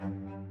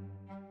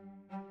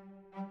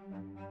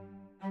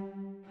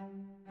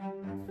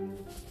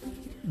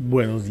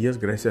Buenos días,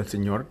 gracias al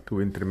Señor.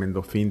 Tuve un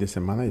tremendo fin de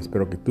semana y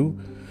espero que tú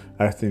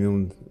hayas tenido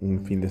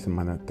un fin de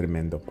semana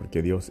tremendo,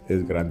 porque Dios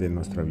es grande en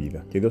nuestra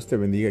vida. Que Dios te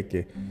bendiga y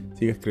que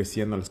sigas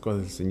creciendo en las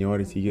cosas del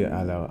Señor y sigue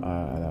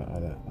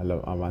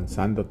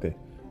avanzándote.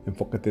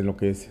 Enfócate en lo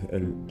que es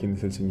quién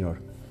es el Señor.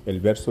 El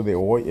verso de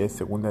hoy es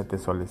 2 de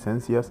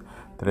Tesalonicenses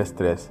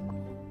 3:3.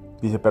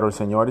 Dice, pero el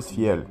Señor es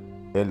fiel.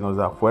 Él nos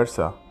da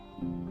fuerza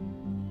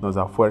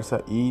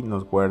y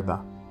nos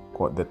guarda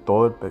de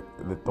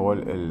todo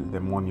el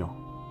demonio,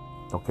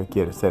 lo que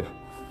quiere ser.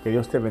 Que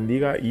Dios te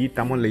bendiga. Y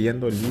estamos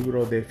leyendo el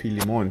libro de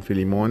Filemón.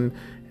 Filemón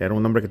era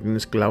un hombre que tenía un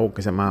esclavo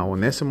que se llamaba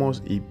Onésimo,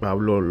 y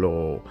Pablo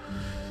lo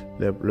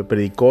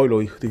predicó y lo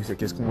dijo, dice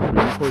que es como un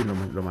hijo,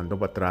 y lo mandó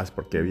para atrás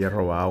porque había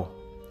robado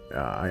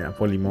a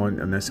Filemón,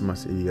 Onésimo,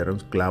 y era un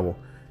esclavo.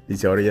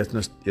 Dice, ahora ya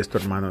es tu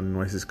hermano,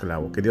 no es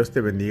esclavo. Que Dios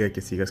te bendiga y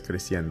que sigas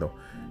creciendo.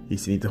 Y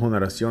si necesitas una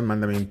oración,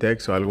 mándame un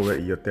texto o algo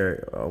y yo te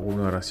hago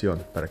una oración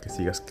para que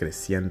sigas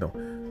creciendo.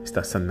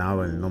 Estás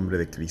sanado en el nombre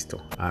de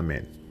Cristo.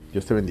 Amén.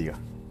 Dios te bendiga.